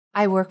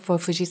I work for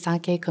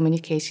Fujisanke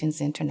Communications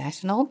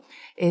International.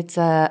 It's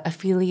an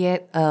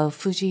affiliate of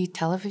Fuji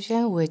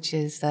Television, which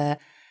is a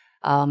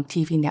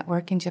TV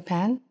network in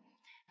Japan.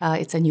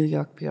 It's a New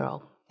York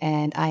bureau,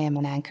 and I am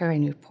an anchor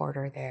and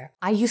reporter there.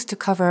 I used to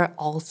cover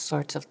all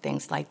sorts of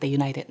things like the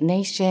United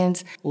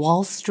Nations,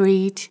 Wall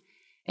Street,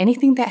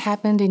 anything that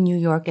happened in New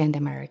York and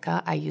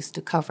America, I used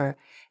to cover.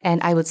 And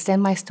I would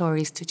send my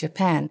stories to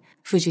Japan.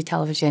 Fuji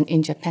Television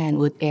in Japan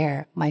would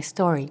air my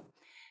story.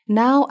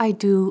 Now I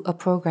do a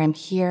program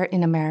here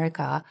in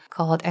America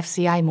called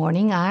FCI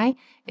Morning Eye.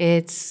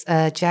 It's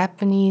a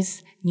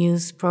Japanese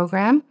news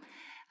program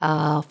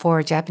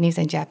for Japanese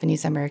and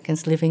Japanese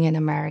Americans living in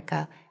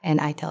America, and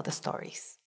I tell the stories.